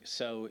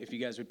So if you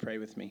guys would pray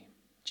with me.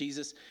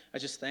 Jesus, I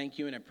just thank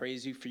you and I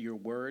praise you for your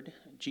word.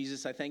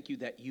 Jesus, I thank you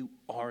that you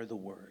are the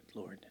word,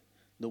 Lord,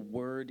 the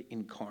word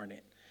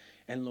incarnate.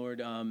 And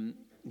Lord,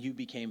 you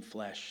became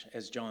flesh,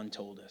 as John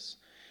told us.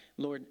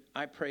 Lord,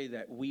 I pray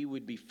that we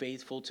would be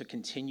faithful to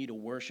continue to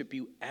worship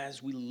you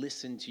as we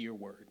listen to your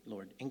word,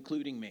 Lord,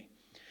 including me.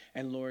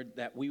 And Lord,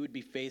 that we would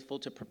be faithful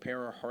to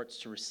prepare our hearts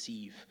to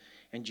receive.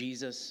 And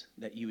Jesus,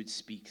 that you would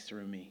speak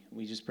through me.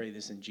 We just pray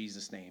this in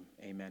Jesus' name.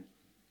 Amen.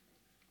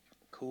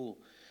 Cool.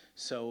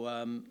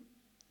 So,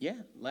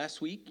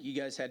 last week you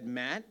guys had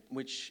Matt,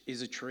 which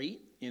is a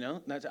treat.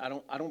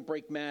 I don't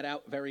break Matt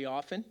out very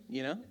often.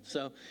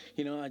 So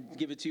I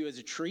give it to you as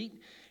a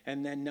treat,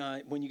 and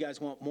then when you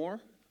guys want more,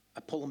 I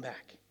pull him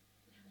back,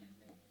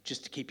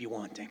 just to keep you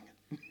wanting.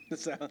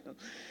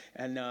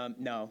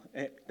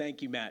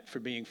 Thank you, Matt, for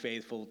being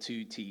faithful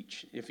to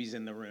teach. If he's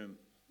in the room,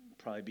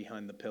 probably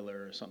behind the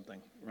pillar or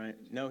something, right?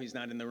 No, he's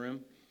not in the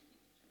room.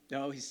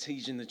 No, he's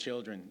teaching the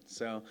children.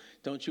 So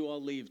don't you all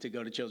leave to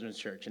go to children's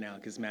church now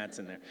because Matt's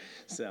in there.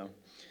 So,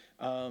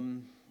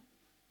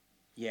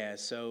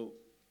 so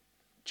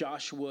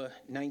Joshua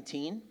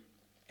 19,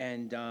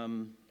 and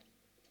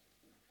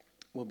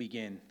we'll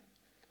begin.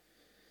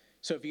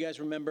 So if you guys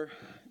remember,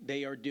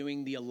 they are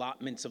doing the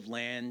allotments of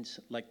land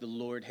like the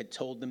Lord had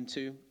told them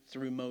to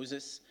through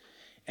Moses,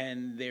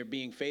 and they're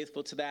being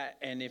faithful to that.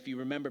 And if you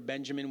remember,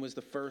 Benjamin was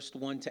the first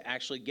one to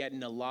actually get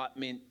an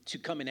allotment to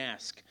come and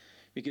ask.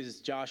 Because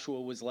Joshua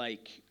was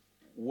like,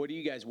 what are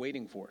you guys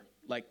waiting for?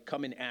 Like,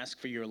 come and ask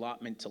for your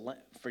allotment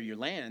for your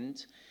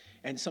land.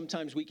 And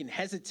sometimes we can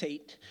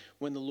hesitate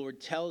when the Lord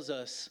tells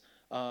us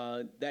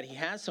that he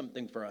has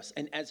something for us.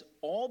 And as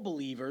all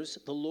believers,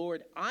 the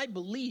Lord, I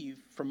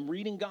believe from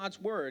reading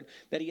God's word,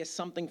 that he has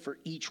something for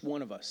each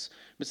one of us.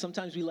 But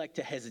sometimes we like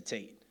to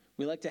hesitate.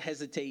 We like to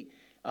hesitate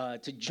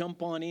to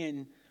jump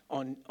on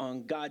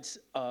God's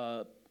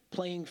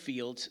playing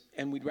field,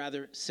 and we'd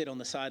rather sit on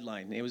the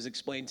sideline. It was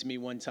explained to me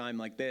one time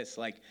like this,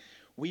 like,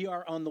 we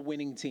are on the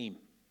winning team,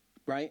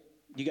 right?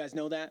 You guys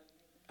know that?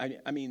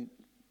 I mean,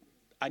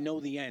 I know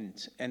the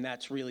end, and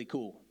that's really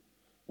cool.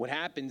 What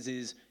happens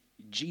is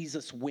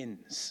Jesus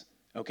wins,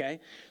 okay?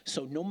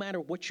 So no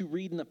matter what you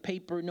read in the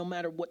paper, no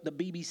matter what the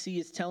BBC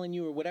is telling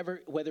you or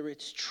whatever, whether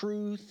it's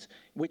truth,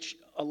 which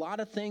a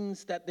lot of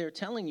things that they're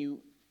telling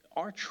you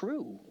are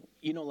true,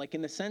 like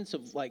in the sense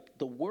of like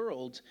the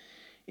world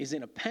is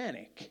in a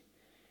panic,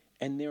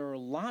 and there are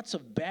lots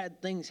of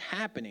bad things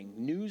happening.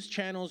 News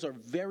channels are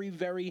very,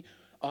 very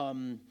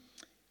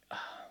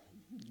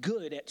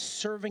good at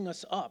serving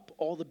us up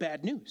all the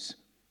bad news.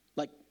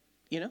 Like,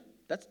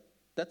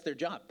 that's their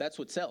job. That's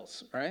what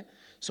sells, right?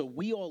 So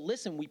we all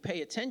listen, we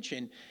pay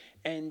attention,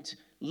 and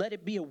let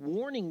it be a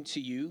warning to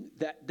you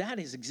that that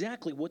is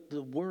exactly what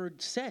the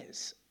word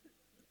says.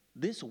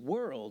 This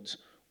world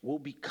will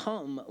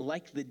become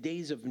like the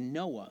days of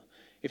Noah.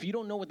 If you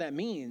don't know what that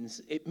means,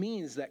 it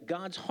means that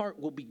God's heart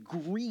will be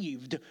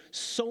grieved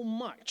so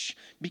much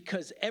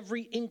because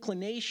every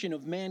inclination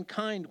of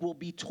mankind will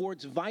be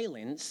towards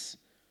violence,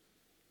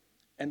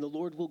 and the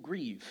Lord will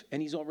grieve,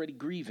 and he's already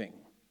grieving,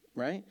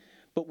 right?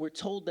 But we're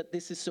told that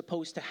this is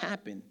supposed to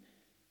happen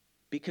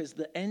because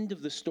the end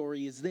of the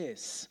story is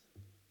this: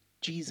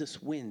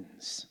 Jesus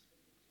wins.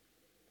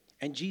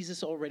 And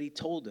Jesus already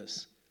told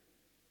us,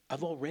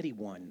 I've already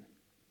won.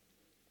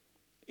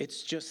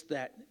 It's just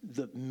that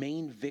the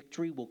main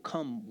victory will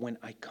come when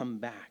I come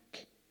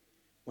back,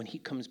 when he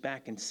comes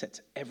back and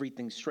sets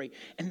everything straight.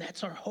 And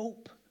that's our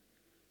hope.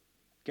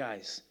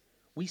 Guys,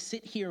 we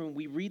sit here and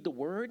we read the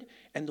word,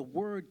 and the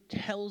word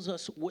tells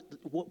us what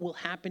will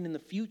happen in the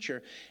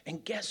future.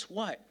 And guess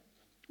what?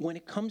 When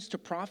it comes to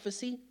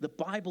prophecy, the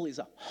Bible is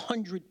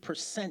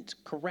 100%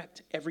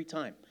 correct every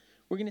time.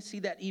 We're going to see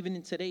that even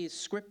in today's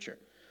scripture,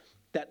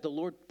 that the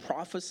Lord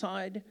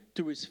prophesied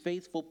through his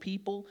faithful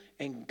people,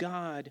 and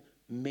God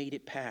made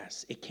it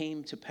pass. It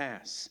came to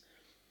pass,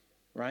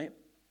 right?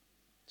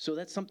 So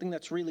that's something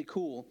that's really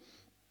cool.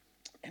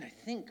 And I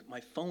think my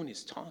phone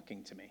is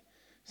talking to me.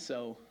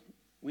 So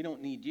we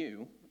don't need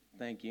you.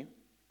 Thank you.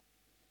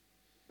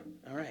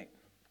 All right.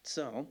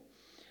 So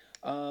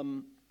I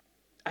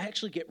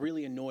actually get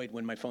really annoyed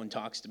when my phone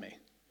talks to me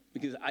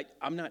because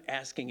I'm not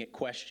asking it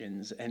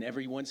questions. And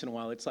every once in a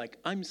while, it's like,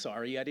 I'm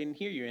sorry, I didn't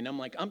hear you. And I'm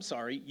like, I'm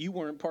sorry, you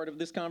weren't part of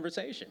this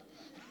conversation.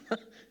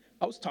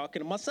 I was talking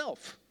to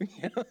myself.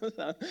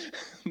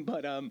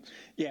 But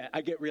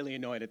I get really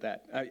annoyed at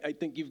that. I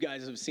think you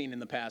guys have seen in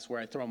the past where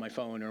I throw my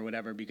phone or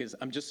whatever because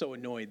I'm just so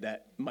annoyed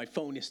that my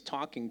phone is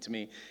talking to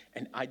me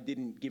and I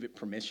didn't give it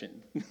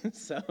permission.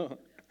 So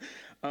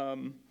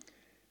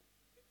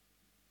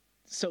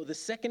the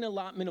second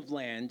allotment of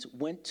land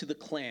went to the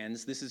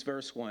clans, this is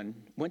verse 1,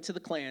 went to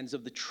the clans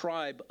of the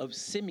tribe of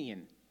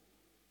Simeon.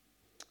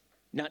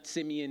 Not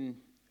Simeon,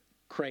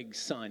 Craig's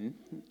son,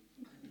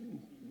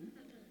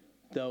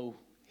 though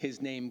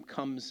his name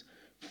comes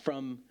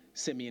from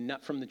Simeon,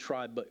 not from the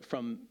tribe, but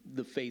from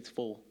the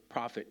faithful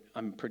prophet,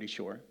 I'm pretty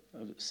sure,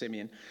 of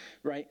Simeon,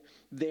 right?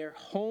 Their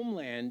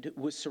homeland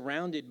was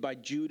surrounded by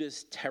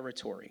Judah's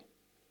territory.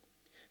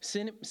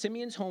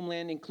 Simeon's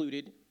homeland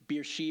included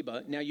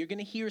Beersheba. Now, you're going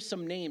to hear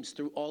some names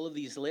through all of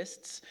these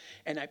lists,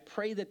 and I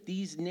pray that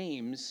these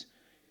names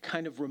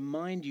kind of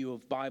remind you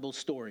of Bible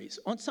stories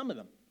on some of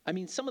them. I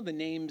mean, some of the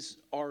names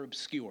are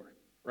obscure,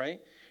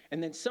 right?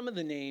 And then some of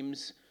the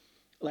names,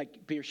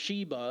 like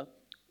Beersheba,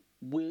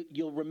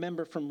 you'll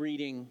remember from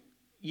reading,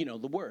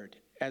 the Word.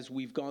 As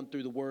we've gone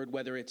through the Word,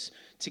 whether it's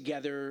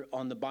together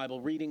on the Bible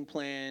reading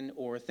plan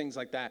or things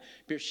like that.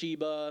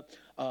 Beersheba,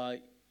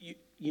 the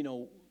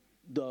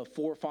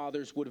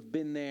forefathers would have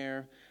been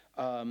there.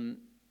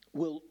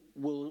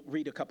 We'll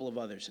read a couple of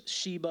others.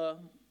 Sheba,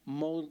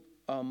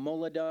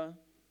 Moladah,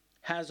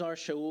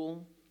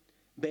 Hazar-shual,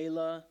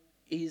 Balah,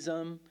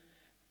 Ezem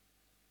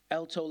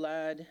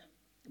Eltolad,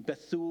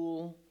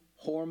 Bethul,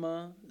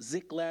 Hormah,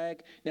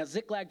 Ziklag. Now,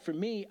 Ziklag, for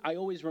me, I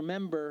always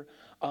remember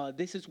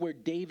this is where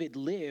David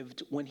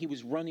lived when he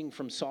was running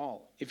from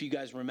Saul, if you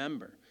guys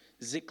remember.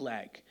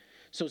 Ziklag.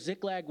 So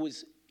Ziklag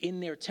was in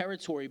their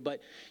territory,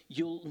 but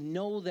you'll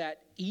know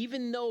that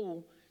even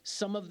though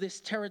some of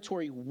this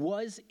territory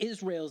was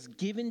Israel's,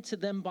 given to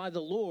them by the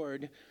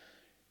Lord,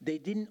 they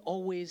didn't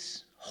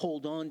always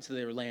hold on to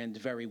their land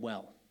very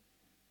well.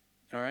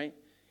 All right?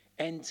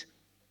 And,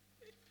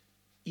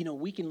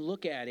 we can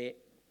look at it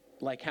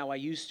like how I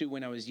used to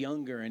when I was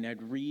younger, and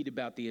I'd read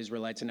about the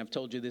Israelites, and I've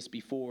told you this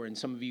before, and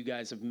some of you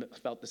guys have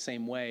felt the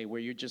same way, where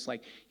you're just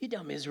like, you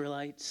dumb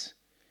Israelites,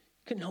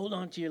 couldn't hold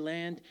on to your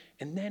land.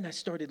 And then I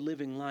started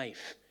living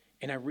life,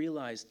 and I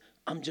realized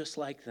I'm just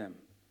like them.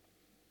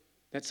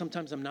 That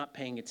sometimes I'm not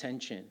paying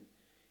attention,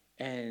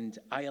 and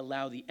I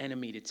allow the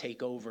enemy to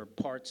take over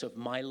parts of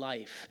my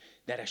life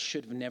that I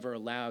should have never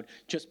allowed,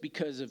 just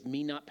because of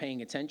me not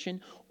paying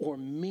attention or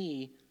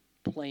me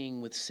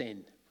playing with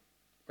sin,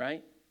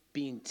 right?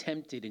 Being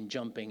tempted and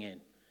jumping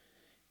in.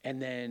 And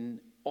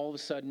then all of a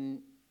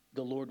sudden,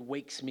 the Lord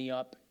wakes me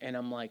up, and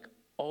I'm like,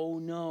 oh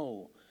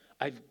no,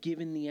 I've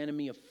given the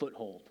enemy a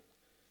foothold.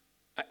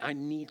 I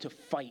need to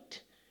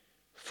fight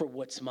for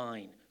what's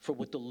mine, for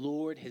what the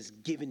Lord has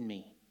given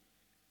me,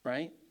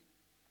 right?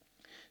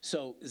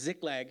 So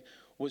Ziklag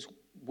was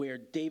where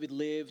David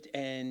lived,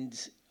 and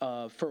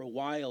for a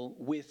while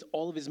with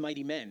all of his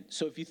mighty men.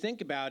 So if you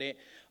think about it,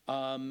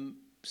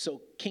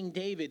 so King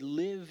David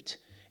lived,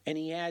 and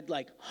he had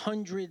like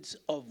hundreds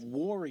of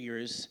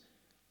warriors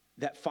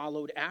that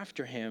followed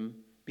after him,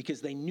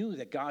 because they knew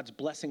that God's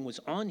blessing was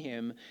on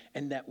him,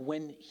 and that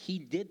when he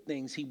did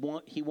things, he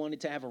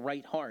wanted to have a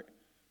right heart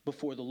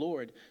before the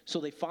Lord. So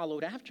they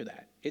followed after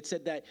that. It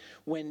said that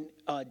when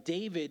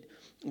David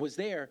was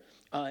there,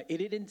 it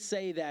didn't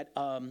say that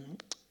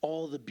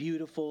all the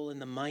beautiful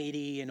and the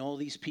mighty and all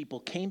these people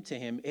came to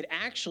him. It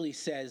actually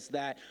says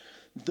that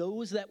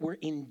those that were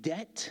in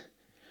debt,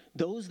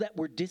 those that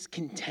were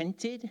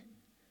discontented,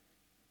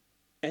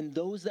 and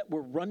those that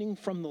were running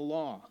from the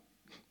law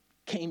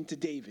came to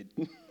David,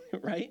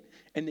 right?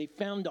 And they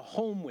found a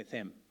home with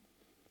him.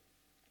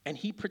 And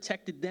he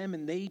protected them,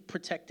 and they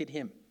protected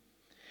him.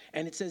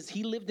 And it says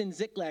he lived in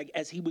Ziklag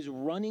as he was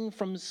running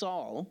from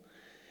Saul,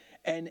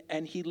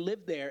 and he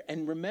lived there.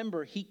 And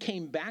remember, he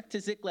came back to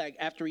Ziklag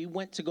after he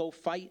went to go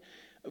fight,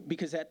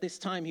 because at this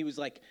time he was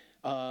like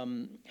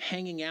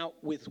hanging out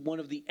with one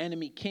of the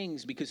enemy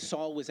kings, because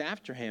Saul was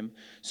after him.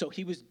 So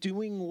he was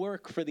doing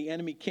work for the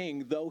enemy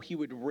king, though he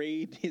would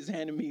raid his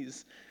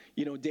enemies.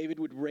 David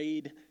would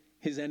raid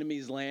his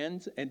enemies'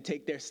 lands and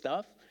take their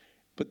stuff,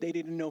 but they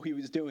didn't know he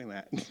was doing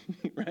that,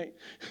 right?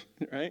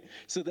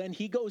 So then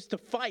he goes to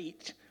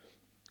fight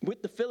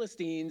with the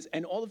Philistines,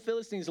 and all the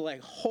Philistines are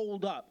like,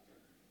 hold up.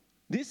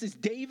 This is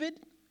David,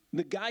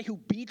 the guy who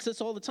beats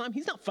us all the time.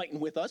 He's not fighting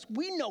with us.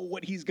 We know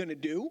what he's going to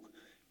do.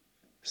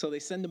 So they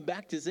send him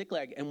back to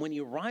Ziklag, and when he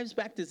arrives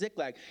back to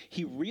Ziklag,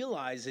 he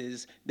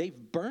realizes they've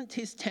burnt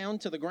his town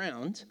to the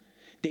ground.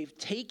 They've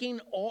taken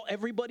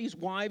everybody's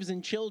wives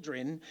and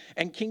children,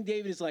 and King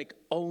David is like,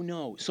 oh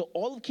no. So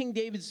all of King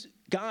David's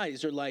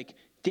guys are like,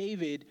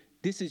 David,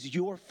 this is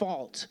your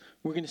fault.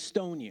 We're going to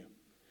stone you.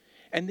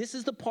 And this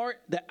is the part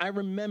that I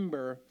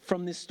remember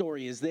from this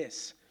story is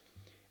this.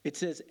 It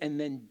says, and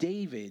then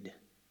David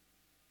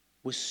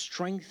was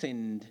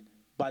strengthened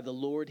by the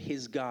Lord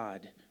his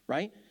God,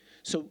 right?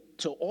 So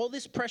all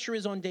this pressure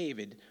is on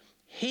David.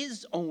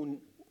 His own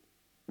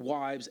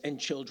wives and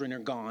children are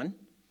gone,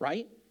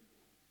 right?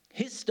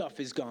 His stuff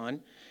is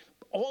gone.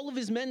 All of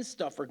his men's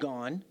stuff are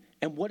gone.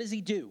 And what does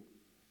he do?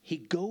 He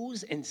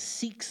goes and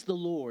seeks the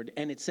Lord.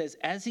 And it says,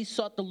 as he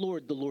sought the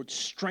Lord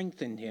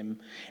strengthened him.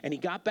 And he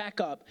got back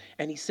up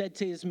and he said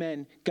to his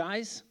men,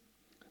 guys,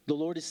 the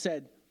Lord has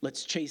said,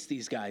 let's chase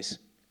these guys.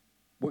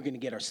 We're going to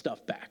get our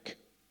stuff back,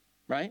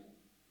 right?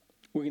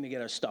 We're going to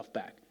get our stuff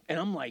back. And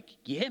I'm like,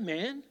 yeah,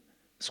 man,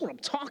 that's what I'm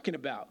talking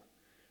about,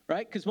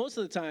 right? Because most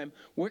of the time,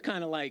 we're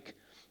kind of like,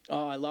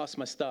 oh, I lost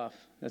my stuff.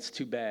 That's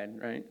too bad,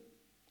 right?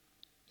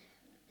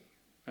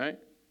 Right?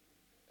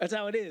 That's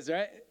how it is,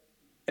 right?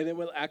 And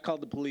then I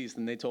called the police,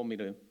 and they told me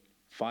to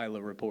file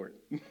a report.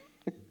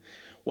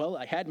 Well,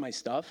 I had my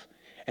stuff,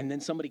 and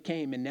then somebody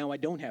came, and now I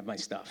don't have my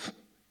stuff.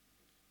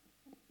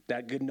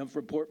 That good enough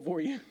report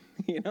for you?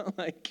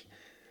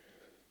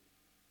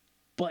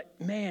 But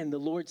man, the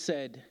Lord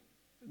said,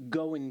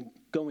 go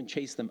and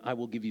chase them. I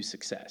will give you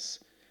success,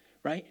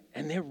 right?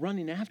 And they're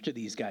running after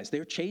these guys.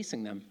 They're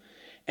chasing them.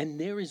 And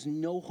there is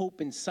no hope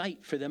in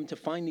sight for them to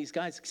find these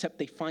guys, except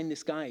they find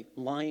this guy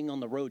lying on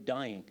the road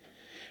dying.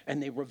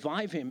 And they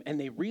revive him, and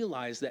they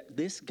realize that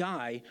this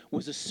guy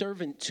was a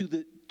servant to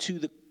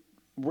the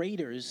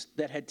raiders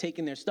that had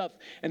taken their stuff.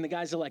 And the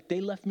guys are like,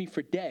 they left me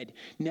for dead.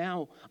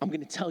 Now I'm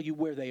going to tell you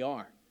where they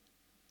are.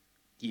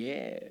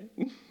 Yeah.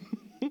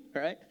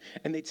 Right?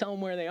 And they tell them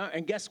where they are.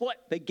 And guess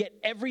what? They get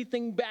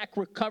everything back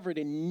recovered,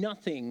 and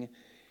nothing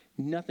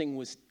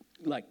was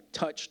like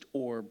touched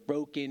or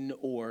broken,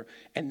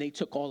 and they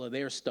took all of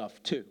their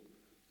stuff too.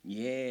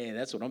 Yeah,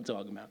 that's what I'm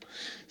talking about.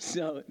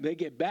 So they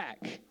get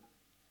back,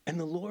 and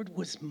the Lord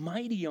was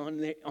mighty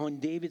on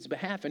David's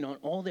behalf and on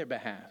all their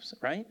behalves,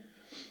 right?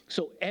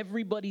 So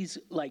everybody's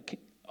like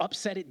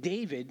upset at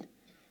David,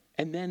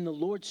 and then the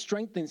Lord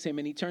strengthens him,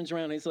 and he turns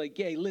around and he's like,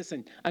 hey,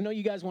 listen, I know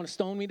you guys want to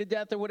stone me to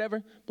death or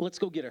whatever, but let's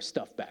go get our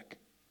stuff back.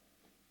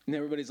 And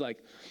everybody's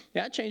like,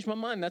 yeah, I changed my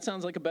mind. That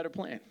sounds like a better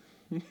plan,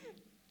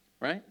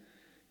 right?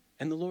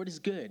 And the Lord is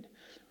good,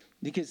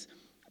 because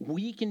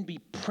we can be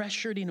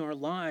pressured in our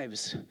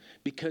lives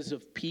because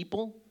of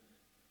people.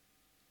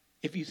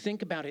 If you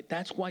think about it,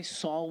 that's why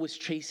Saul was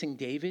chasing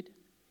David,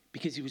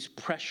 because he was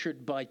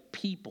pressured by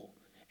people,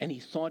 and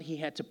he thought he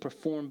had to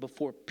perform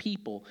before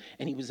people,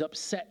 and he was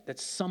upset that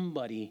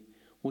somebody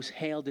was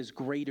hailed as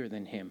greater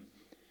than him.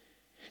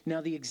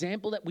 Now, the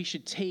example that we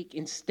should take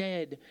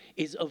instead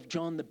is of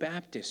John the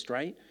Baptist,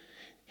 right?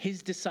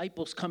 His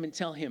disciples come and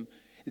tell him,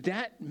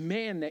 that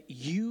man that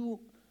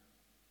you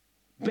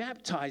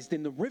baptized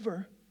in the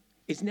river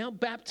is now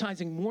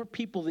baptizing more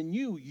people than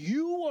you.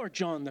 You are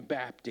John the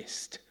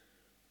Baptist.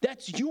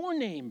 That's your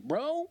name,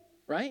 bro,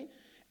 right?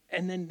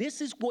 And then this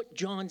is what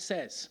John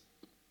says.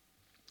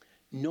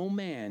 No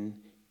man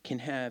can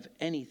have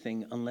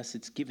anything unless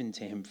it's given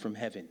to him from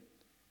heaven.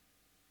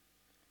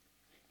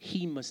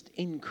 He must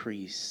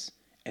increase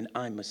and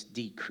I must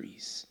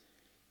decrease.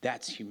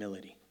 That's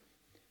humility.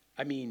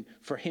 I mean,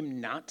 for him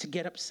not to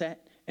get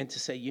upset and to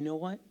say, you know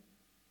what?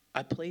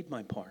 I played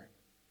my part.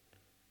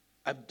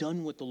 I've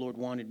done what the Lord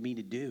wanted me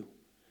to do.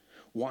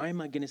 Why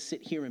am I going to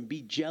sit here and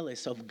be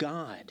jealous of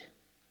God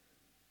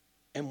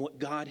and what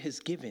God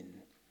has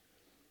given?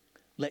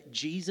 Let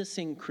Jesus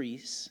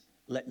increase.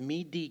 Let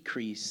me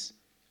decrease.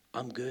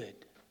 I'm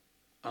good.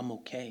 I'm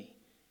okay.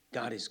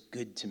 God is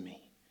good to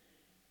me.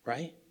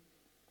 Right?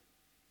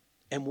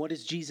 And what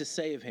does Jesus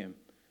say of him?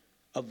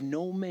 Of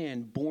no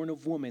man born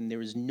of woman,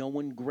 there is no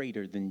one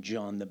greater than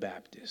John the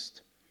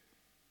Baptist.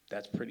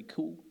 That's pretty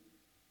cool.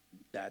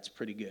 That's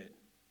pretty good.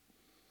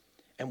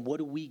 And what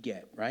do we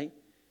get, right?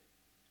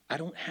 I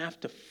don't have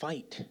to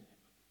fight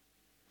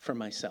for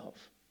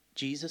myself.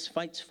 Jesus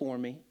fights for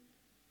me,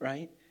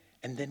 right?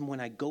 And then when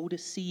I go to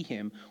see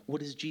him,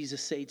 what does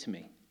Jesus say to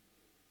me?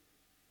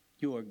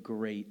 You are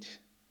great.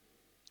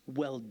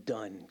 Well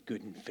done,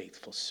 good and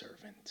faithful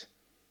servant.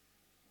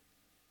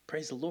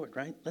 Praise the Lord,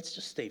 right? Let's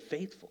just stay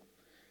faithful.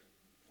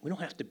 We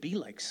don't have to be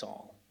like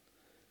Saul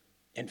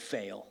and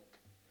fail,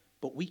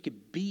 but we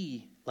could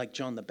be like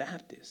John the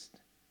Baptist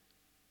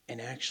and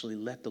actually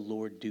let the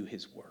Lord do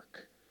his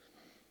work.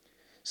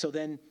 So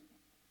then,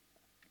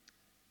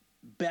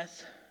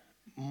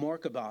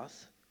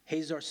 Beth-marcaboth,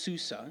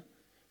 Hazar-susah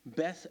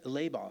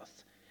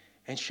Beth-lebaoth,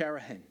 and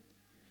Sharuhen,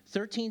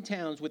 13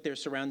 towns with their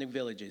surrounding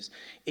villages.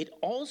 It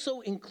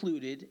also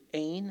included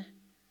En,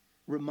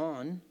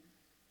 Rimmon,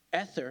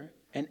 Eth-er,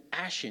 and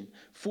Ashan,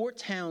 4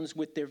 towns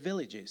with their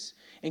villages,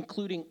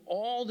 including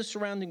all the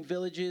surrounding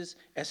villages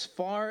as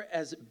far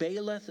as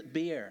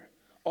Baalath-beer,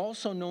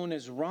 also known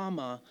as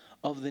Ramah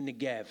of the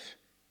Negev.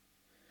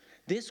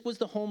 This was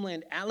the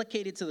homeland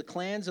allocated to the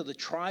clans of the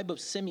tribe of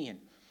Simeon.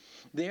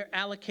 Their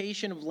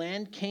allocation of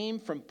land came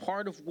from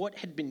part of what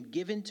had been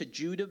given to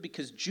Judah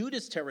because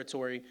Judah's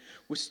territory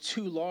was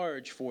too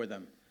large for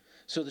them.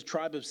 So the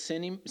tribe of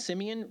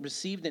Simeon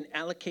received an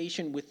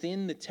allocation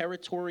within the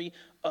territory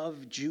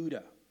of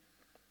Judah.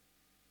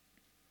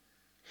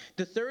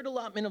 The third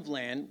allotment of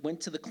land went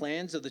to the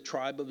clans of the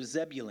tribe of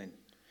Zebulun.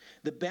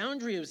 The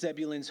boundary of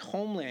Zebulun's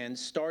homeland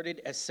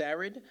started as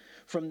Sarid.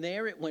 From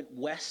there it went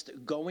west,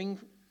 going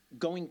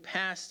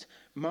past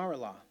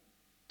Maralah,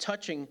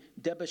 touching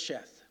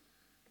Debesheth,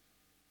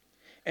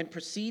 and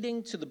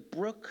proceeding to the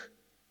brook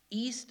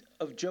east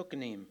of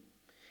Jokneam.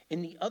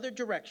 In the other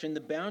direction,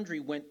 the boundary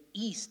went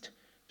east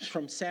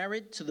from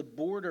Sarid to the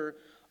border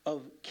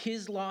of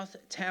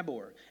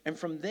Kisloth-tabor, and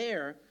from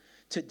there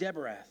to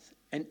Deberath,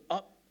 and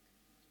up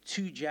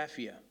to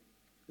Japhia.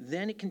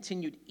 Then it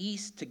continued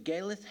east to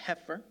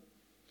Gath-hepher,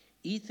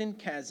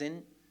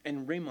 Eth-kazin,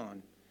 and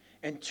Rimmon,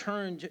 and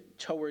turned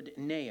toward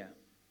Neah.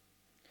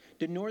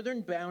 The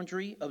northern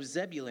boundary of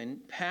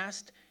Zebulun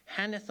passed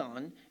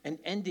Hannathon and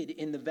ended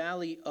in the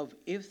valley of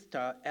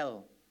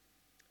Iphtah-el.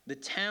 The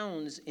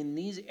towns in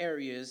these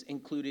areas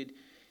included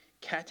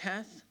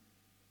Katath,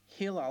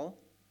 Hilal,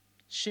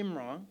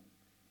 Shimron,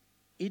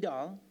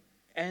 Idal,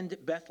 and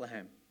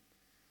Bethlehem,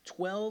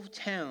 12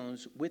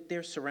 towns with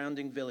their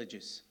surrounding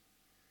villages.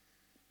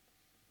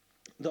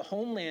 The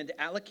homeland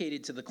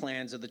allocated to the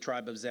clans of the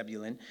tribe of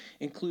Zebulun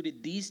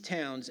included these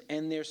towns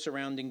and their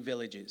surrounding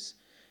villages.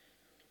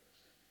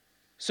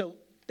 So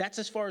that's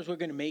as far as we're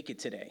going to make it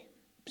today.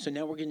 So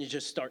now we're going to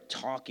just start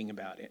talking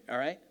about it, all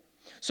right?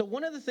 So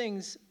one of the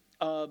things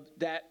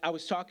that I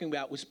was talking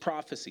about was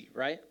prophecy,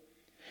 right?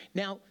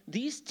 Now,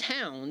 these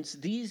towns,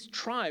 these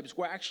tribes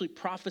were actually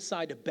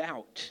prophesied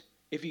about,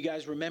 if you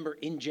guys remember,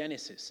 in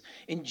Genesis.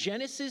 In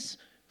Genesis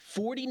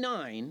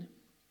 49,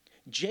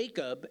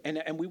 Jacob,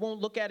 and we won't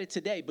look at it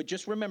today, but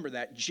just remember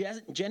that.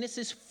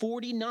 Genesis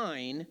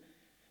 49,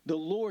 the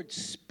Lord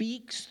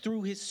speaks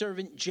through his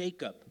servant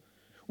Jacob,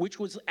 which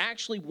was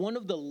actually one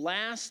of the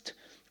last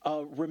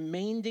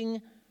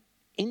remaining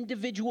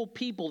individual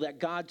people that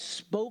God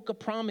spoke a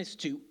promise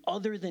to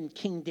other than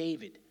King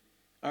David.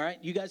 All right,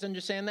 you guys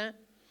understand that?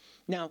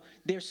 Now,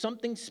 there's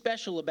something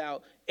special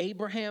about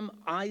Abraham,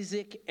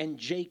 Isaac, and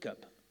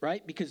Jacob,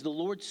 right? Because the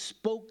Lord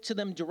spoke to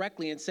them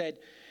directly and said,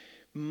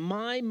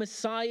 my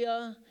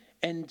Messiah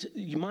and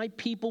my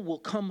people will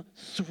come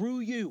through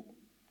you,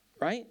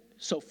 right?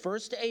 So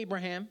first to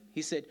Abraham,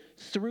 he said,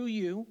 through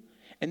you.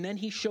 And then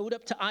he showed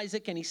up to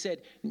Isaac and he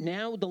said,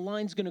 now the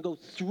line's going to go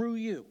through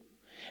you.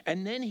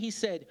 And then he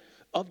said,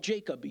 of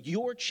Jacob,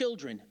 your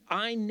children,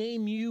 I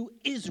name you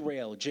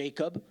Israel,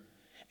 Jacob,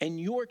 and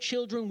your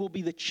children will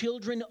be the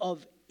children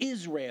of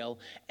Israel,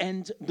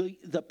 and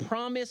the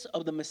promise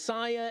of the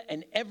Messiah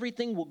and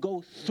everything will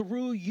go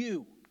through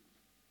you.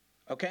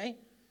 Okay?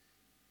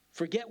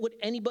 Forget what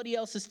anybody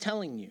else is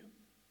telling you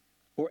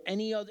or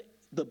any other.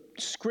 The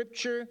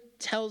scripture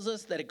tells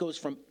us that it goes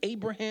from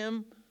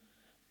Abraham,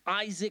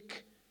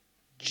 Isaac,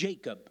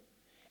 Jacob,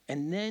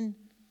 and then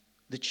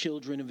the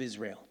children of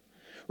Israel.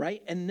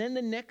 Right? And then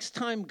the next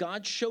time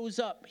God shows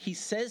up, he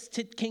says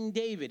to King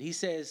David, he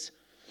says,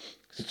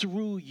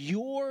 through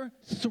your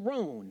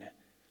throne,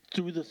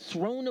 through the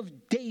throne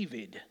of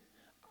David,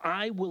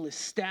 I will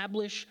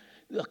establish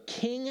a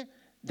king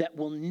that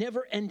will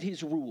never end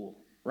his rule.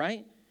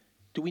 Right?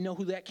 Do we know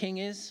who that king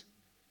is?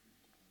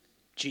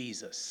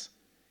 Jesus.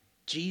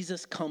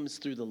 Jesus comes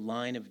through the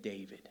line of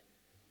David.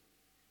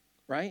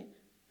 Right?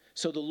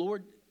 So the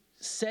Lord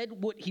said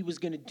what he was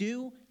going to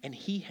do, and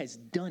he has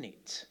done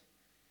it.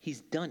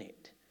 He's done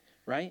it,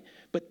 right?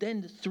 But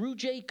then through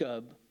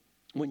Jacob,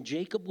 when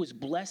Jacob was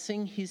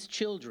blessing his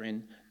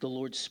children, the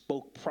Lord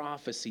spoke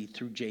prophecy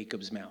through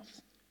Jacob's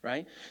mouth,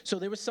 right? So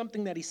there was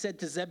something that he said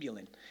to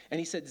Zebulun. And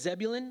he said,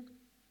 Zebulun,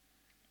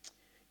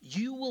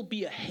 you will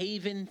be a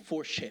haven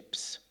for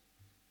ships.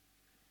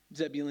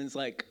 Zebulun's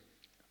like,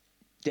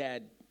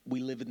 Dad,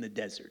 we live in the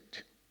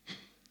desert.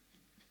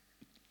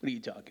 What are you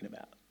talking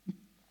about?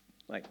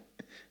 Like,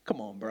 come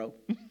on, bro.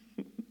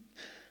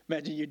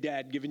 Imagine your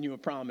dad giving you a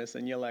promise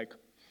and you're like,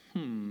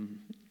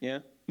 yeah?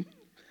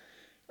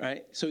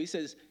 Right? So he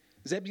says,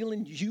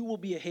 Zebulun, you will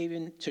be a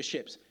haven to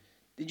ships.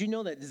 Did you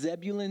know that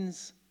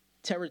Zebulun's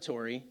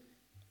territory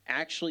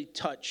actually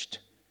touched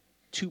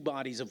two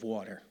bodies of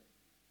water,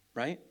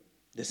 right?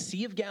 The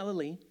Sea of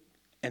Galilee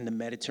and the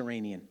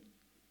Mediterranean.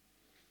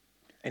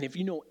 And if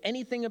you know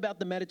anything about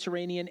the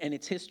Mediterranean and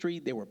its history,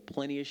 there were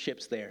plenty of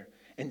ships there.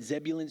 And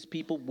Zebulun's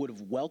people would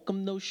have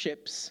welcomed those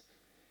ships,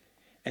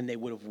 and they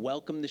would have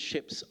welcomed the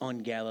ships on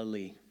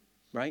Galilee,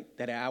 right?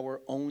 That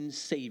our own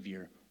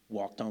Savior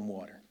walked on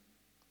water,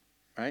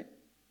 right?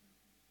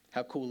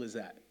 How cool is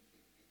that?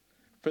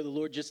 For the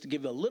Lord just to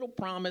give a little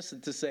promise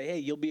and to say, hey,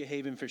 you'll be a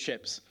haven for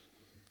ships.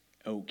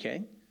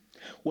 Okay.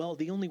 Well,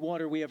 the only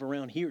water we have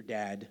around here,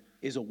 Dad,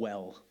 is a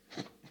well.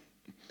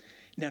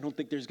 And I don't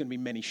think there's going to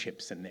be many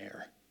ships in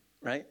there,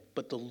 right?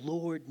 But the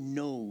Lord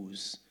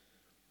knows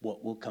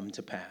what will come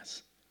to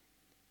pass.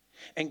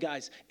 And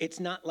guys, it's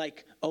not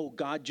like, oh,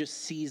 God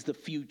just sees the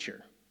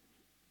future.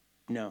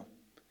 No.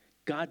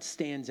 God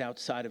stands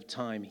outside of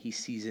time. He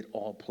sees it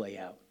all play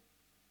out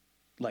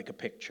like a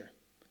picture,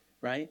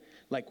 right?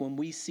 Like when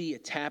we see a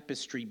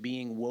tapestry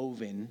being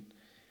woven,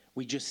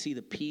 we just see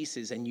the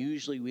pieces, and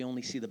usually we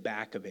only see the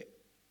back of it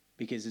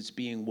because it's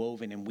being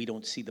woven and we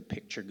don't see the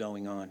picture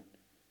going on.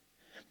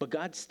 But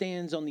God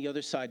stands on the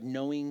other side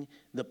knowing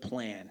the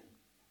plan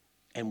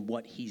and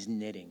what he's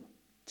knitting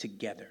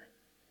together.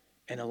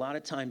 And a lot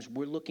of times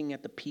we're looking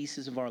at the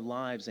pieces of our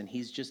lives and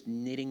he's just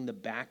knitting the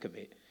back of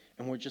it.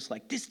 And we're just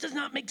like, this does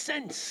not make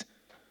sense.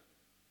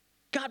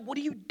 God, what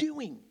are you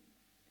doing?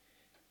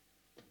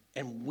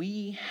 And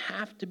we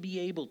have to be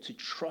able to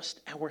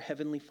trust our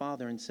Heavenly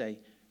Father and say,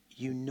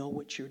 you know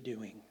what you're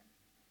doing.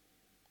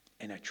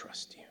 And I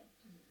trust you.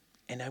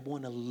 And I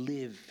want to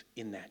live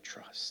in that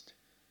trust.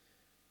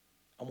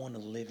 I want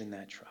to live in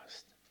that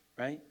trust,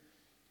 right?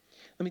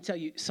 Let me tell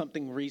you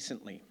something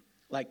recently.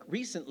 Like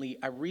recently,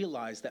 I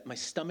realized that my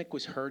stomach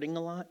was hurting a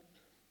lot.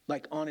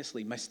 Like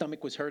honestly, my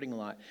stomach was hurting a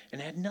lot.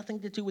 And it had nothing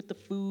to do with the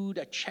food.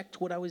 I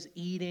checked what I was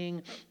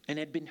eating and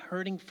it had been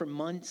hurting for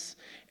months.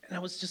 And I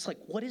was just like,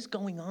 what is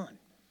going on?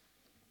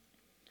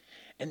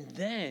 And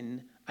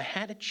then I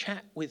had a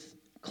chat with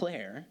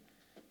Claire,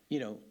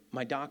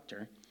 my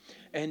doctor.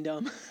 And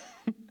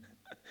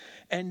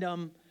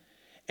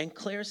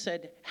Claire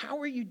said, how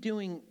are you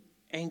doing?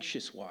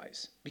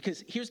 anxious-wise,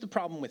 because here's the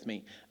problem with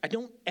me. I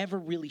don't ever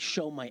really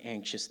show my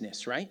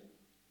anxiousness, right?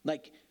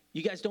 Like,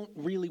 you guys don't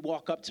really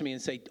walk up to me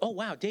and say, oh,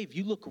 wow, Dave,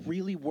 you look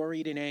really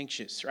worried and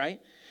anxious, right?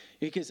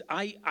 Because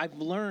I've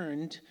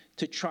learned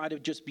to try to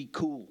just be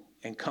cool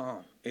and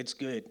calm. It's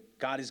good.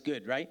 God is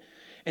good, right?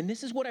 And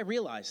this is what I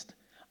realized.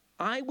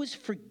 I was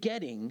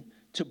forgetting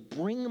to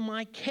bring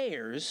my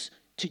cares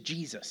to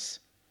Jesus.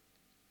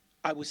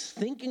 I was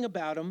thinking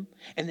about him,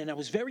 and then I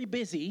was very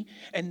busy,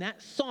 and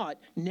that thought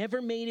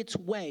never made its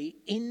way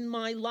in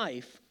my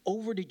life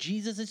over to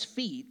Jesus'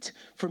 feet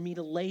for me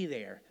to lay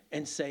there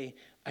and say,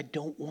 I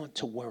don't want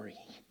to worry.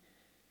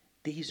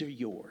 These are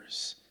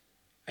yours.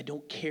 I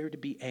don't care to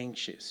be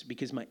anxious,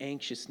 because my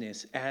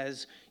anxiousness,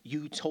 as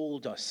you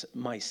told us,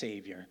 my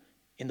Savior,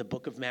 in the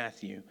book of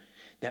Matthew,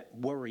 that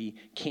worry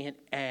can't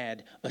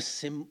add a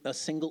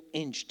single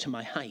inch to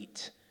my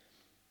height.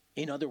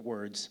 In other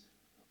words,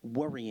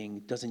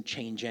 worrying doesn't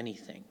change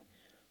anything,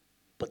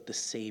 but the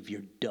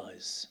Savior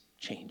does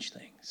change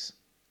things,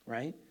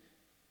 right?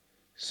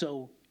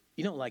 So,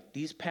 like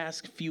these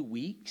past few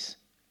weeks,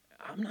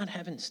 I'm not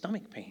having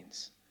stomach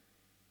pains.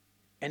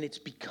 And it's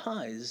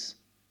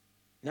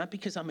not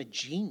because I'm a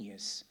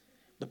genius,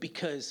 but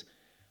because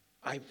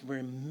I've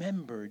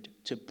remembered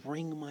to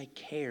bring my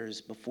cares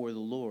before the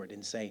Lord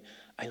and say,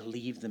 I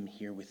leave them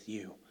here with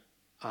you.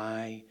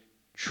 I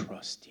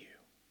trust you.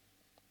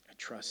 I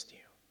trust you,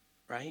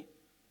 right?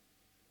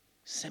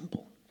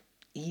 Simple,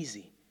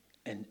 easy,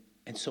 and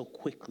so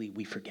quickly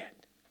we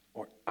forget,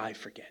 or I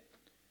forget,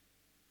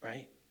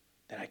 right?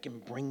 That I can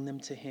bring them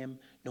to him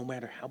no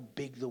matter how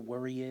big the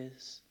worry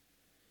is.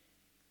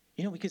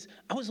 Because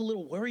I was a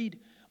little worried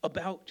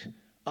about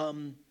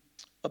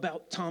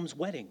Tom's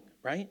wedding,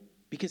 right?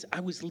 Because I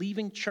was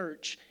leaving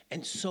church,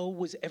 and so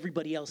was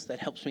everybody else that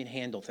helps me to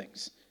handle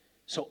things.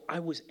 So I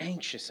was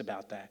anxious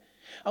about that.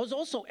 I was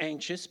also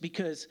anxious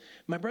because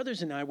my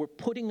brothers and I were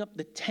putting up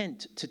the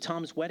tent to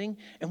Tom's wedding,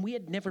 and we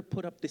had never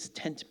put up this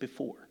tent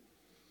before.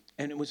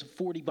 And it was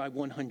 40 by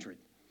 100.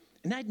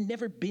 And I'd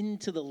never been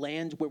to the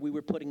land where we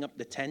were putting up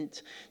the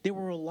tent. There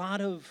were a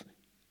lot of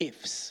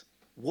ifs.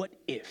 What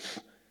if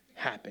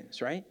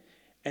happens, right?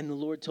 And the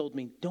Lord told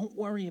me, don't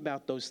worry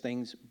about those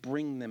things.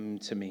 Bring them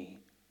to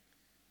me.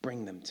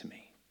 Bring them to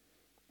me,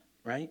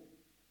 right?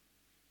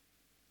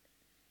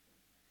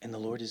 And the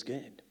Lord is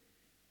good.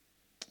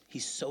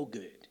 He's so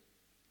good,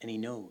 and he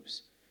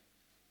knows.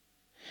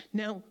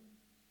 Now,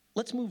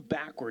 let's move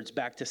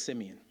back to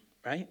Simeon,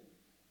 right?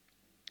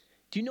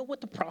 Do you know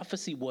what the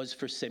prophecy was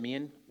for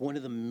Simeon? One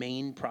of the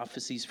main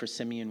prophecies for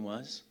Simeon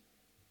was?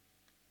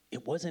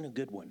 It wasn't a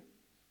good one.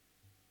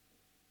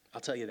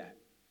 I'll tell you that.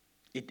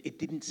 It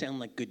didn't sound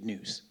like good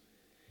news.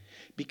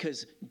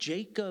 Because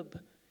Jacob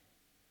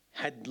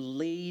had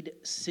laid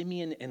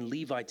Simeon and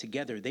Levi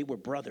together. They were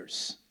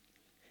brothers.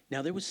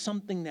 Now, there was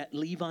something that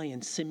Levi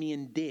and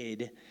Simeon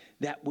did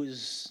that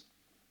was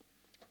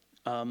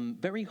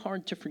very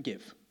hard to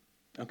forgive,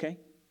 okay?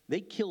 They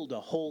killed a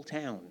whole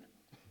town.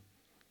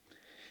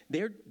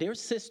 Their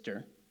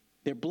sister,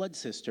 their blood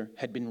sister,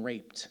 had been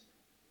raped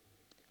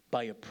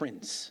by a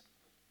prince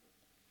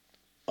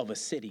of a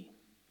city.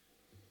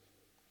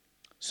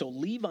 So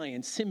Levi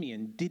and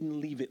Simeon didn't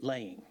leave it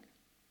laying.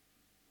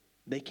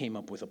 They came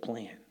up with a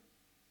plan,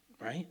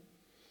 right?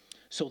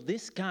 So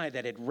this guy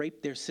that had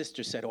raped their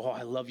sister said, oh,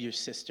 I love your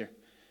sister.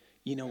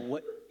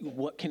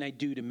 What can I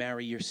do to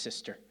marry your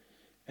sister?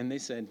 And they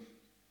said,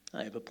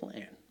 I have a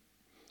plan.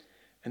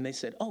 And they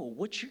said, oh,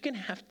 what you're going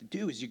to have to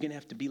do is you're going to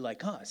have to be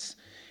like us.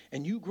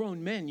 And you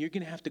grown men, you're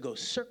going to have to go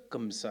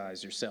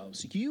circumcise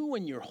yourselves. You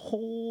and your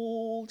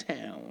whole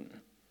town.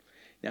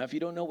 Now, if you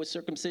don't know what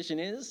circumcision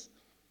is,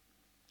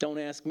 don't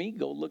ask me.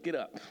 Go look it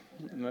up.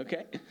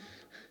 Okay?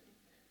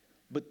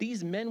 But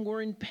these men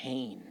were in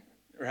pain,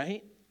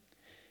 right?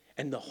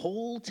 And the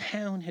whole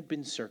town had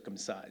been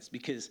circumcised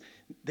because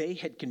they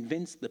had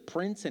convinced the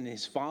prince and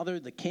his father,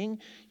 the king,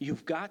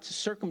 you've got to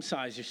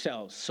circumcise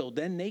yourselves. So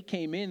then they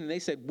came in and they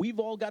said, we've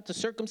all got to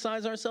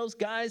circumcise ourselves,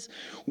 guys.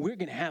 We're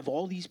going to have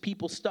all these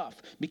people's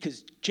stuff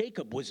because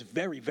Jacob was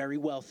very, very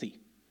wealthy,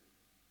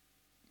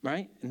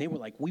 right? And they were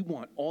like, we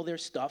want all their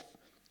stuff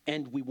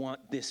and we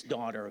want this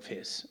daughter of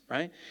his,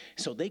 right?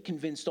 So they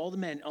convinced all the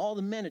men. All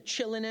the men are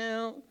chilling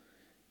out,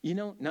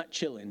 not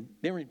chilling.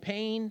 They're in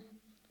pain.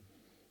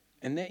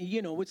 And then,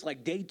 it's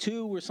like day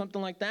 2 or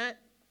something like that.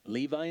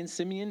 Levi and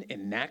Simeon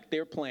enact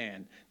their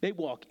plan. They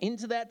walk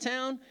into that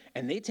town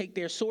and they take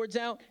their swords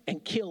out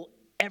and kill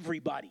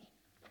everybody.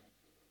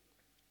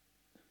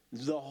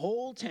 The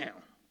whole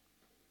town.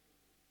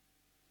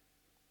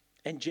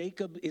 And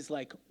Jacob is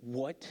like,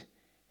 what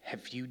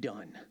have you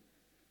done?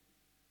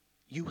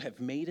 You have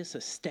made us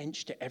a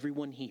stench to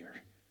everyone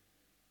here.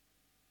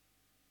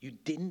 You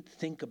didn't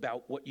think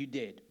about what you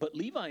did. But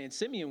Levi and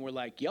Simeon were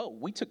like, yo,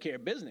 we took care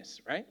of business,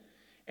 right?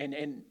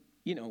 And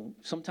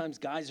sometimes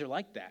guys are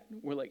like that.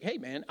 We're like, hey,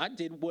 man, I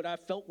did what I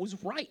felt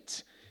was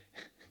right.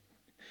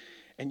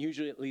 And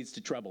usually it leads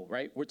to trouble,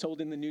 right? We're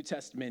told in the New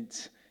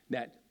Testament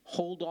that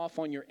hold off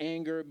on your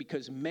anger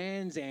because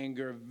man's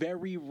anger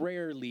very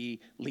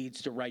rarely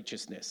leads to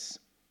righteousness.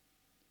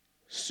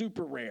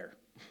 Super rare,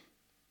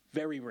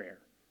 Very rare.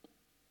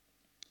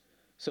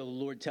 So the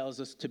Lord tells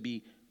us to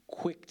be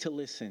quick to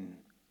listen,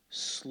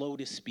 slow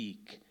to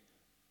speak,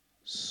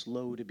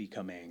 slow to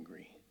become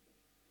angry.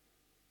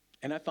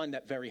 And I find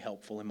that very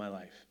helpful in my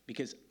life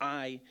because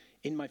I,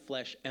 in my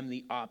flesh, am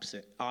the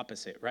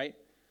opposite, right?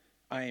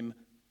 I am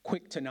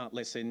quick to not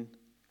listen,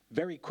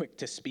 very quick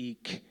to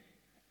speak,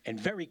 and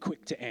very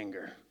quick to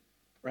anger,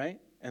 right?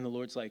 And the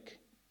Lord's like,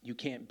 you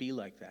can't be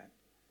like that.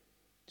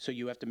 So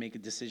you have to make a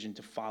decision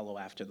to follow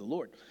after the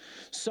Lord.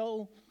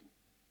 So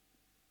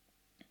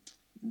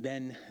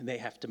then they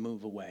have to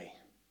move away.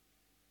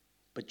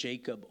 But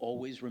Jacob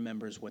always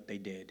remembers what they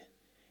did.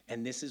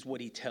 And this is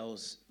what he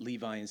tells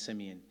Levi and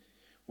Simeon.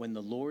 When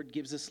the Lord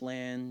gives us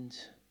land,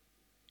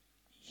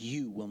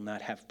 you will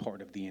not have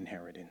part of the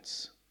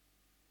inheritance.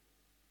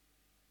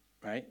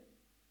 Right?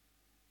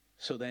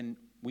 So then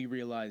we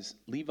realize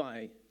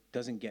Levi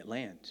doesn't get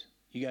land.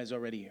 You guys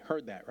already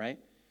heard that, right?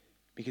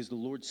 Because the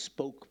Lord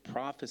spoke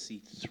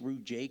prophecy through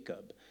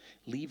Jacob.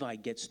 Levi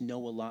gets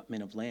no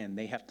allotment of land.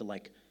 They have to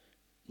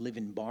live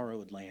in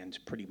borrowed land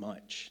pretty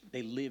much.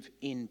 They live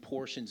in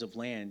portions of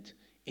land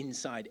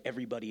inside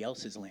everybody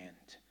else's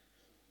land.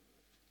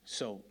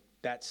 So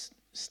that's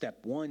step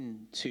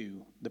one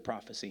to the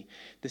prophecy.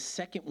 The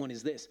second one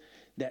is this,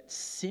 that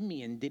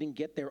Simeon didn't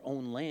get their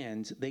own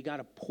land. They got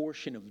a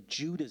portion of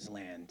Judah's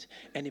land.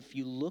 And if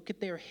you look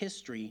at their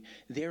history,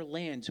 their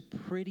land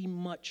pretty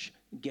much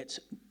gets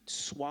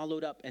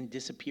swallowed up and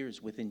disappears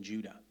within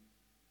Judah.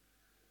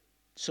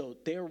 So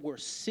there were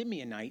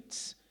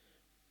Simeonites,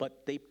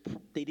 but they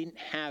didn't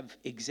have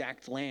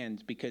exact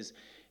land because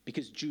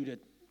Judah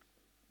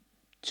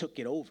took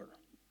it over.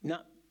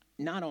 Not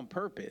on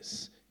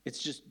purpose.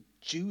 It's just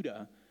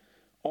Judah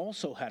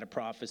also had a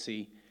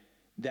prophecy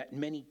that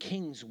many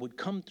kings would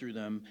come through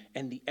them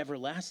and the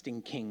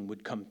everlasting king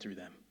would come through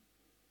them,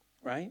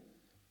 right?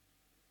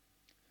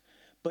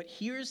 But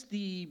here's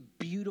the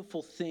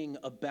beautiful thing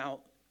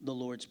about the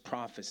Lord's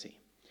prophecy,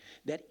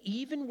 that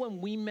even when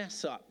we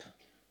mess up,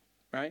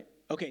 right?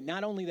 Okay,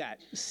 not only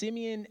that,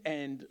 Simeon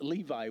and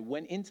Levi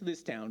went into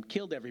this town,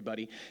 killed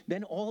everybody,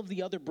 then all of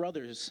the other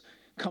brothers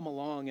come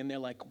along and they're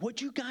like, what'd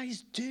you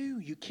guys do?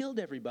 You killed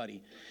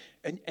everybody.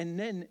 And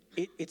then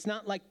it's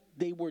not like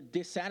they were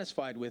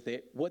dissatisfied with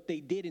it. What they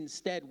did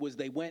instead was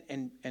they went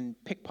and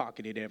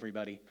pickpocketed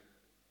everybody.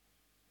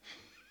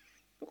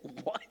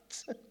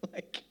 What?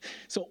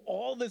 So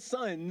all the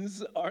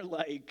sons are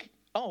like,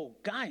 oh,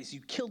 guys, you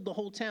killed the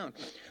whole town.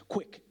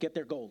 Quick, get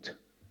their gold.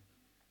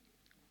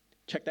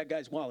 Check that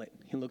guy's wallet.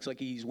 He looks like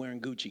he's wearing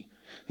Gucci.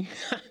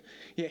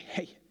 Yeah,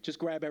 hey, just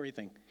grab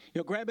everything.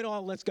 Grab it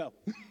all, let's go.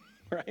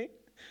 Right?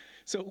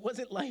 So it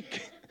wasn't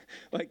like,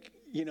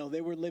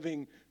 they were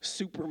living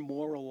super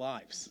moral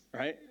lives,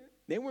 right?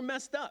 They were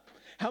messed up.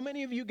 How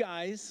many of you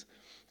guys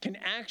can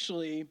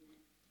actually,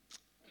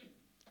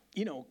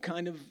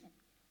 kind of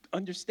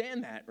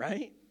understand that,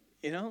 right?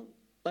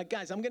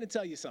 Guys, I'm going to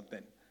tell you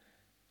something.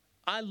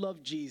 I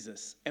love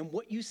Jesus, and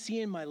what you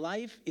see in my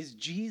life is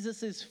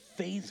Jesus's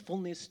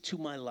faithfulness to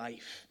my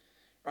life,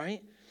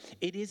 right?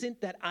 It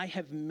isn't that I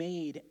have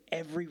made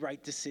every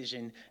right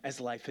decision as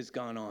life has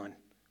gone on,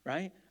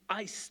 right?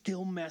 I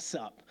still mess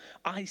up.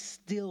 I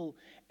still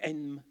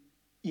am,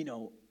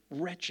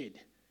 wretched.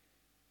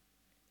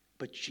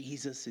 But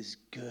Jesus is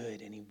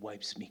good and he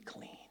wipes me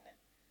clean.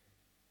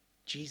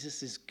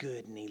 Jesus is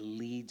good and he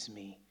leads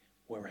me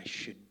where I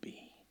should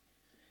be.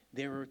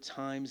 There are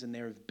times, and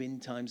there have been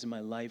times in my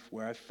life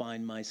where I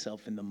find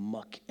myself in the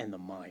muck and the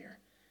mire.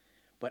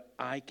 But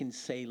I can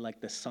say,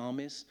 like the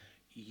psalmist,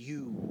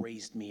 you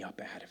raised me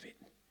up out of it.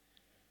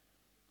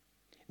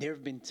 There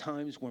have been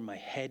times where my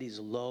head is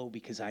low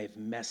because I have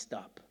messed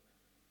up.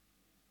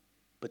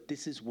 But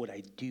this is what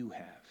I do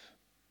have.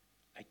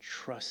 I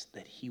trust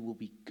that he will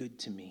be good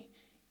to me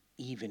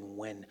even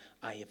when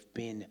I have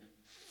been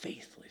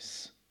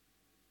faithless.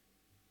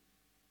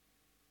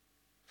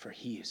 For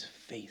he is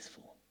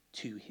faithful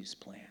to his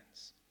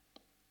plans.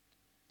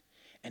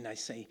 And I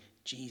say,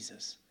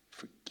 Jesus,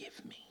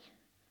 forgive me.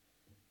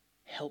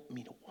 Help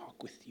me to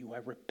walk with you. I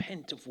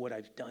repent of what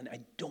I've done. I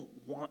don't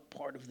want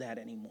part of that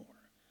anymore.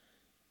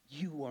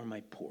 You are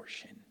my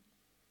portion.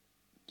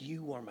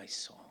 You are my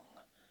song.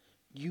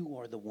 You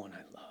are the one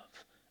I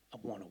love. I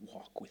want to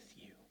walk with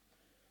you.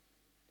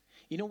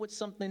 You know what's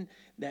something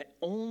that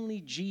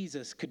only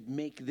Jesus could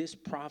make this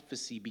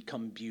prophecy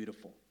become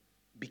beautiful?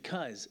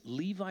 Because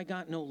Levi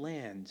got no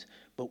land,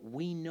 but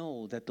we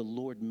know that the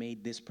Lord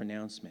made this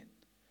pronouncement.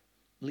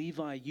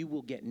 Levi, you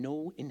will get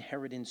no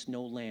inheritance,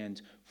 no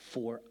land,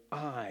 for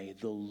I,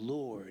 the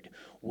Lord,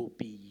 will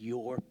be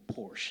your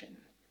portion.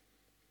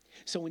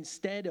 So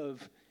instead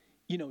of,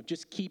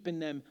 just keeping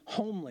them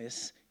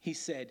homeless, he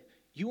said,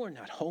 you are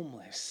not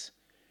homeless.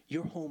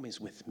 Your home is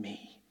with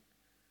me,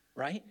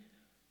 right?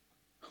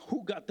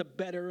 Who got the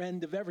better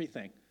end of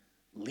everything?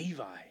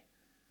 Levi.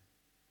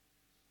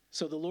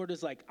 So the Lord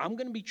is like, I'm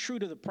going to be true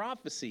to the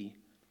prophecy,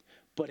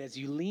 but as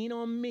you lean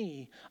on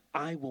me,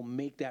 I will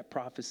make that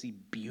prophecy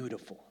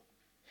beautiful.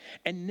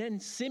 And then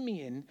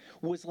Simeon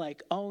was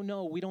like, oh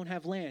no, we don't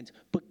have land.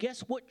 But guess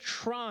what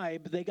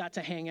tribe they got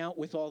to hang out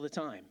with all the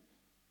time?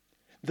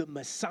 the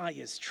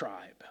Messiah's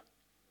tribe,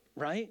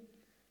 right?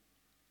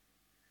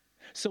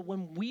 So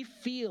when we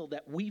feel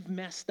that we've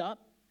messed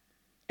up,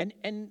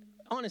 and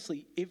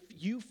honestly, if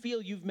you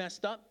feel you've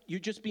messed up, you're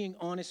just being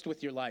honest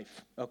with your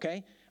life,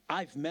 okay?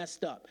 I've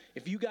messed up.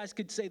 If you guys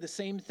could say the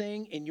same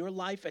thing in your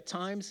life at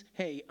times,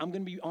 hey, I'm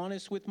going to be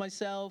honest with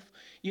myself.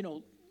 You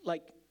know,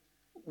 like,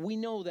 we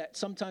know that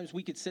sometimes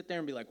we could sit there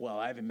and be like, well,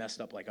 I haven't messed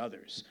up like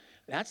others.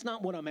 That's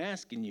not what I'm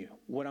asking you.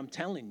 What I'm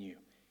telling you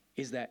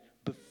is that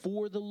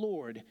before the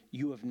Lord,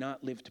 you have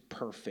not lived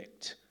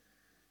perfect.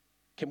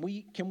 Can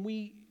we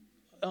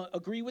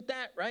agree with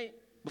that, right?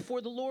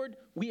 Before the Lord,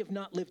 we have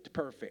not lived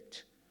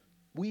perfect.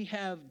 We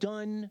have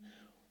done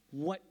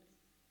what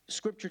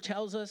Scripture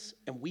tells us,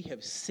 and we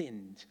have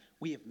sinned.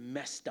 We have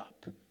messed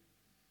up.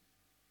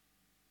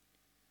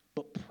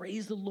 But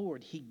praise the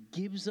Lord, he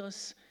gives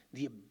us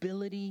the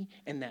ability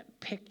and that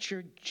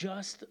picture,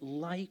 just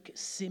like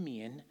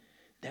Simeon,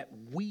 that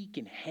we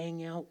can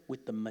hang out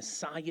with the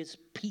Messiah's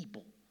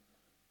people,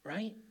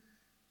 right?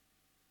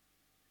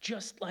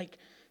 Just like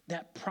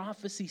that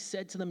prophecy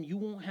said to them, you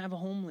won't have a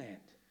homeland.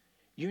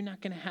 You're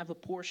not going to have a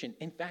portion.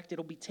 In fact,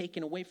 it'll be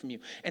taken away from you.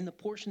 And the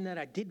portion that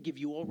I did give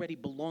you already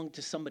belonged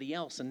to somebody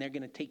else, and they're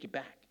going to take it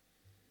back.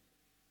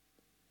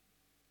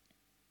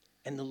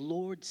 And the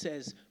Lord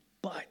says,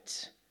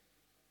 but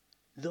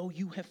though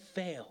you have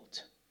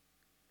failed,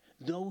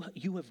 though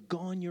you have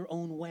gone your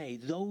own way,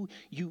 though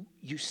you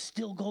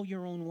still go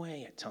your own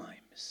way at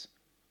times,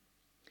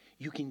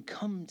 you can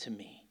come to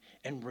me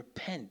and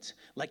repent,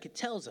 like it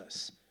tells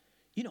us.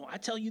 You know, I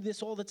tell you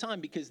this all the time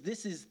because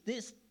this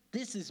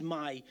is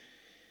my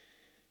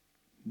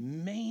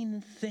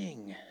main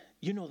thing.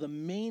 You know, the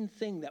main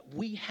thing that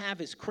we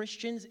have as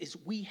Christians is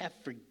we have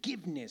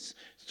forgiveness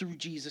through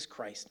Jesus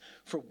Christ.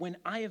 For when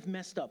I have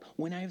messed up,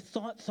 when I have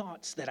thought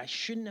thoughts that I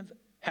shouldn't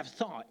have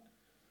thought,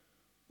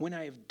 when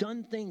I have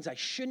done things I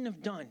shouldn't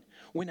have done,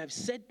 when I've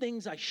said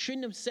things I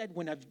shouldn't have said,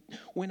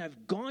 when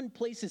I've gone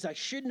places I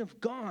shouldn't have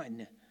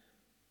gone,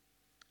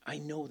 I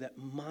know that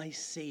my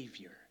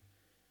Savior,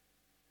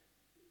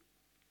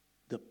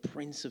 the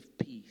Prince of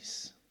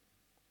Peace,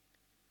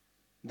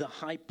 the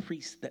high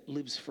priest that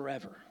lives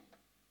forever,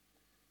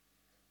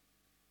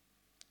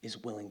 is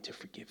willing to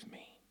forgive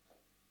me.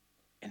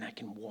 And I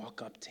can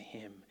walk up to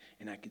him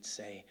and I could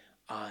say,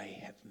 I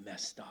have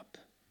messed up.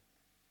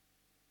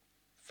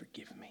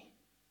 Forgive me.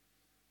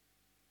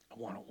 I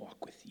want to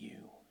walk with you.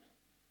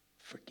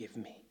 Forgive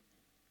me.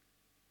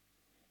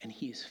 And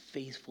he is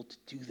faithful to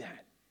do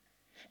that.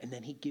 And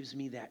then he gives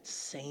me that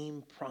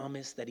same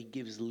promise that he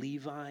gives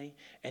Levi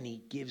and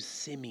he gives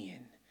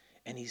Simeon.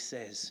 And he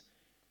says,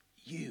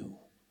 you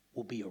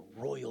will be a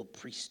royal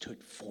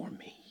priesthood for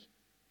me.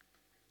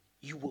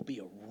 You will be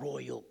a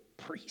royal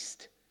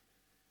priest.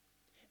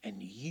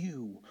 And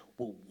you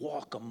will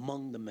walk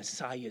among the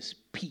Messiah's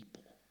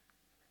people.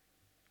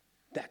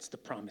 That's the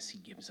promise he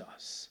gives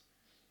us.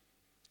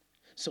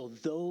 So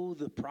though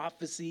the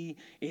prophecy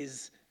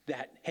is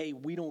that, hey,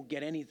 we don't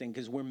get anything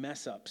because we're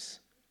mess ups,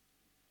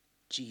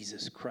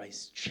 Jesus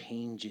Christ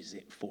changes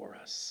it for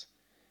us.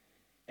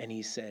 And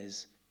he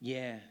says,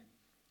 yeah,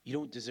 you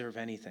don't deserve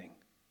anything,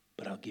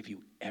 but I'll give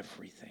you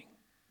everything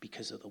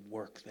because of the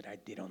work that I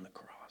did on the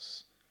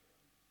cross.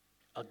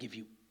 I'll give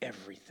you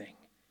everything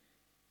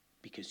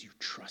because you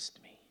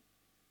trust me,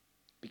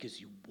 because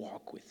you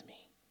walk with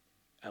me.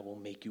 I will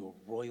make you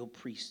a royal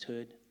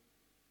priesthood,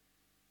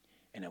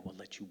 and I will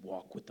let you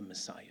walk with the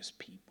Messiah's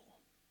people.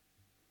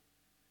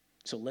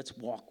 So let's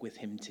walk with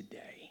him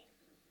today.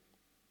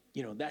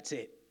 You know, that's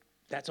it.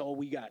 That's all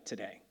we got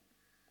today.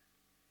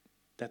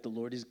 That the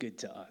Lord is good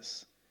to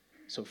us.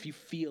 So if you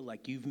feel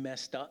like you've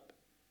messed up,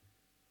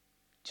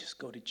 just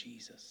go to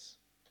Jesus.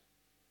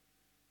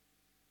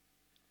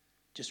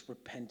 Just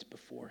repent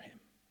before him.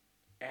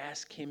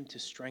 Ask him to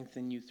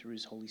strengthen you through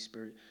his Holy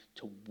Spirit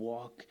to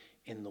walk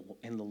in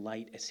the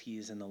light as he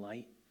is in the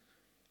light.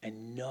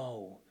 And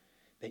know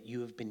that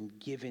you have been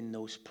given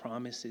those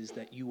promises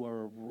that you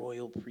are a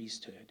royal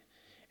priesthood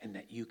and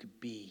that you could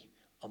be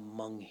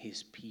among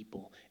his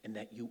people and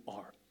that you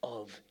are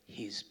of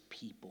his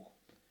people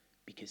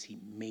because he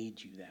made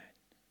you that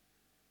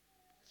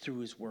through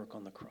his work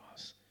on the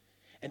cross.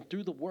 And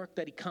through the work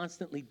that he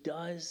constantly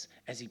does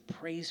as he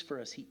prays for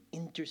us, he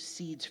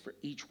intercedes for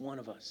each one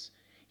of us.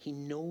 He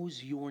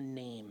knows your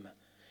name.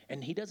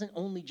 And he doesn't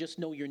only just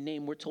know your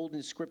name. We're told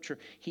in Scripture,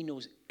 he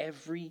knows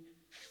every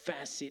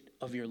facet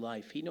of your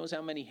life. He knows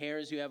how many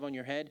hairs you have on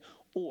your head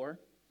or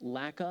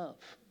lack of.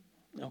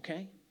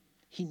 Okay?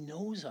 He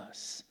knows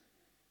us.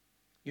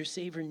 Your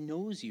Savior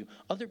knows you.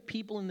 Other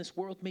people in this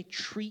world may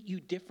treat you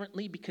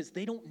differently because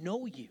they don't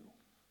know you.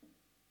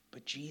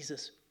 But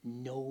Jesus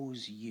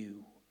knows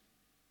you.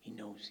 He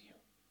knows you.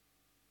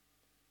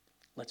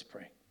 Let's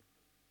pray.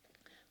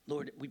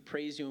 Lord, we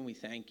praise you and we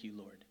thank you,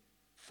 Lord,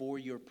 for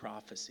your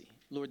prophecy.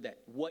 Lord, that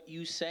what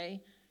you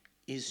say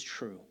is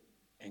true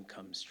and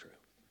comes true.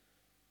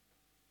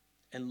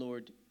 And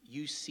Lord,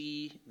 you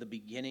see the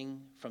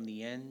beginning from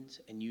the end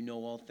and you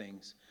know all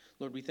things.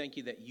 Lord, we thank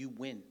you that you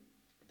win,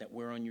 that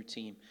we're on your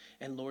team.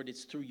 And Lord,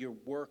 it's through your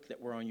work that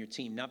we're on your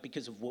team, not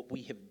because of what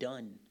we have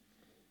done,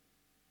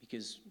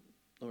 because,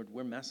 Lord,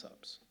 we're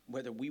mess-ups,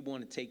 whether we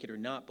want to take it or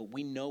not. But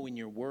we know in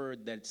your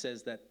word that it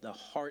says that the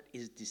heart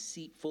is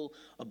deceitful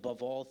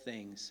above all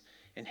things,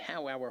 and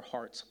how our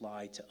hearts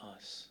lie to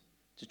us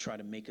to try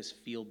to make us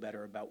feel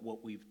better about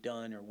what we've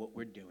done or what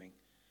we're doing.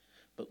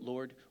 But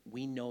Lord,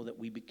 we know that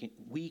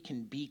we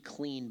can be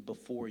clean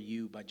before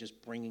you by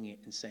just bringing it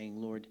and saying,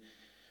 Lord,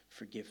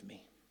 forgive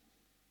me.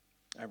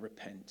 I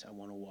repent. I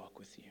want to walk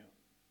with you.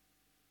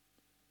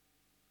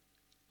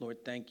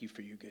 Lord, thank you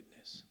for your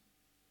goodness.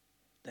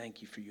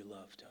 Thank you for your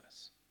love to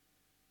us.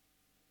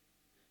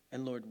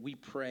 And Lord, we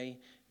pray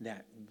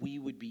that we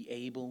would be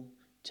able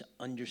to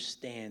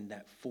understand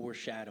that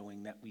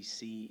foreshadowing that we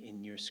see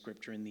in your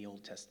scripture in the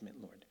Old Testament,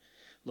 Lord.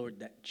 Lord,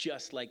 that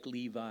just like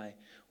Levi,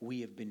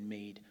 we have been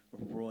made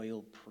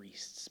royal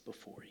priests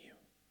before you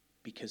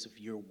because of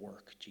your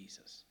work,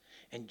 Jesus.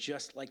 And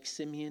just like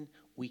Simeon,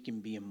 we can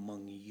be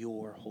among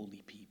your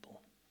holy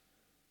people.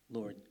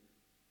 Lord,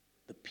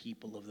 the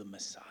people of the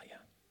Messiah.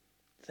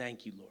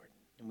 Thank you, Lord.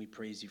 And we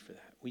praise you for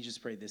that. We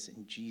just pray this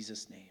in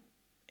Jesus' name.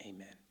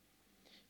 Amen.